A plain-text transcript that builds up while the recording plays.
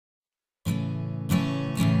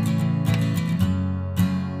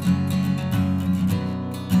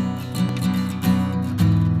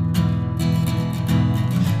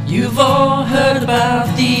You've all heard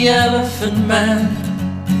about the Elephant Man.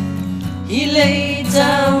 He laid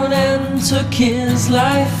down and took his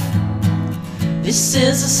life. This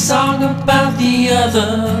is a song about the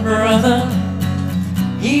other brother.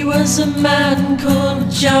 He was a man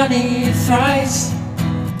called Johnny Thrice.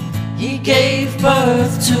 He gave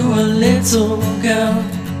birth to a little girl,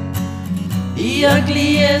 the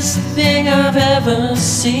ugliest thing I've ever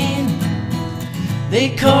seen.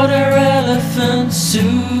 They called her Elephant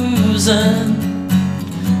Susan,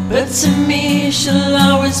 but to me she'll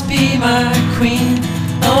always be my queen.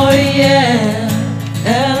 Oh yeah,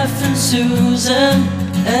 Elephant Susan,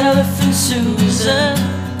 Elephant Susan,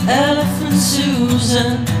 Elephant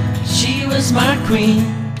Susan, she was my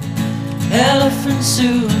queen. Elephant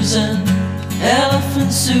Susan,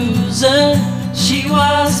 Elephant Susan, she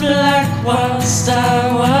was black whilst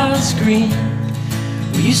I was green.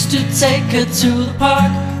 We used to take her to the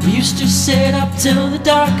park, we used to sit up till the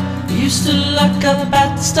dark, we used to look up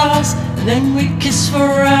at the stars, and then we'd kiss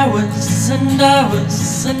for hours and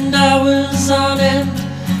hours and hours on end.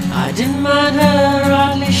 I didn't mind her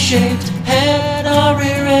oddly shaped head or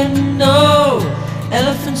rear end. No,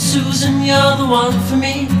 Elephant Susan, you're the one for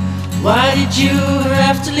me. Why did you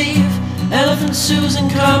have to leave? Elephant Susan,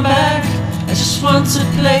 come back. I just want to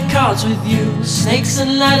play cards with you, snakes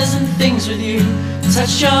and ladders and things with you,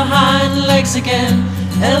 touch your hind legs again.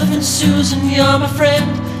 Elephant Susan, you're my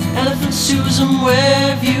friend. Elephant Susan,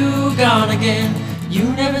 where have you gone again?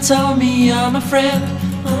 You never told me you're my friend.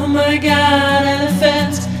 Oh my God,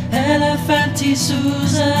 elephant, Elephanty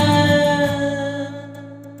Susan.